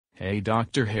Hey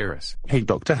Dr. Harris. Hey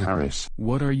Dr. Harris.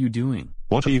 What are you doing?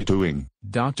 What are you doing?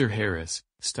 Dr. Harris,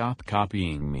 stop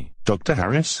copying me. Dr.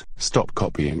 Harris, stop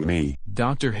copying me.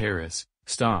 Dr. Harris,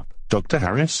 stop. Dr.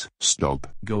 Harris, stop.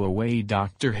 Go away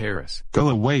Dr. Harris. Go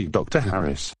away Dr.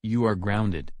 Harris. You are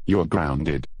grounded. You are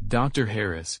grounded. Dr.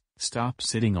 Harris, stop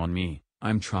sitting on me.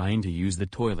 I'm trying to use the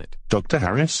toilet. Dr.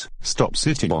 Harris, stop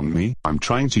sitting on me. I'm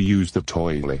trying to use the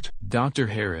toilet. Dr.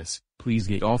 Harris, please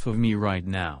get off of me right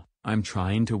now. I'm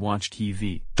trying to watch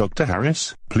TV. Dr.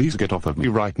 Harris, please get off of me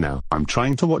right now. I'm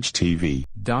trying to watch TV.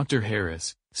 Dr.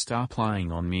 Harris, stop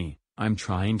lying on me. I'm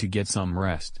trying to get some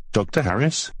rest. Dr.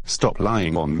 Harris, stop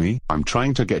lying on me. I'm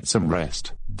trying to get some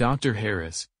rest. Dr.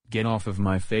 Harris, get off of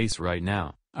my face right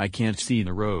now. I can't see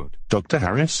the road. Dr.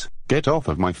 Harris, get off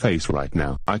of my face right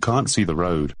now. I can't see the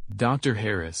road. Dr.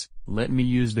 Harris, let me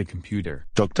use the computer.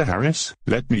 Dr. Harris,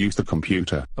 let me use the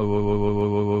computer.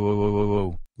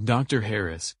 Oh. Dr.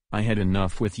 Harris, I had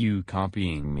enough with you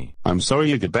copying me. I'm sorry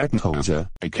you get that Holzer,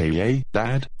 aka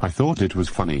Dad. I thought it was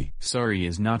funny. Sorry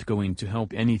is not going to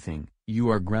help anything. You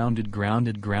are grounded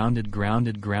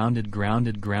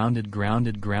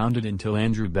until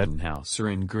Andrew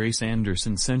Bettenhauser and Grace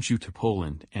Anderson sent you to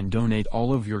Poland and donate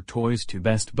all of your toys to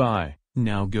Best Buy.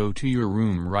 Now go to your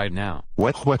room right now.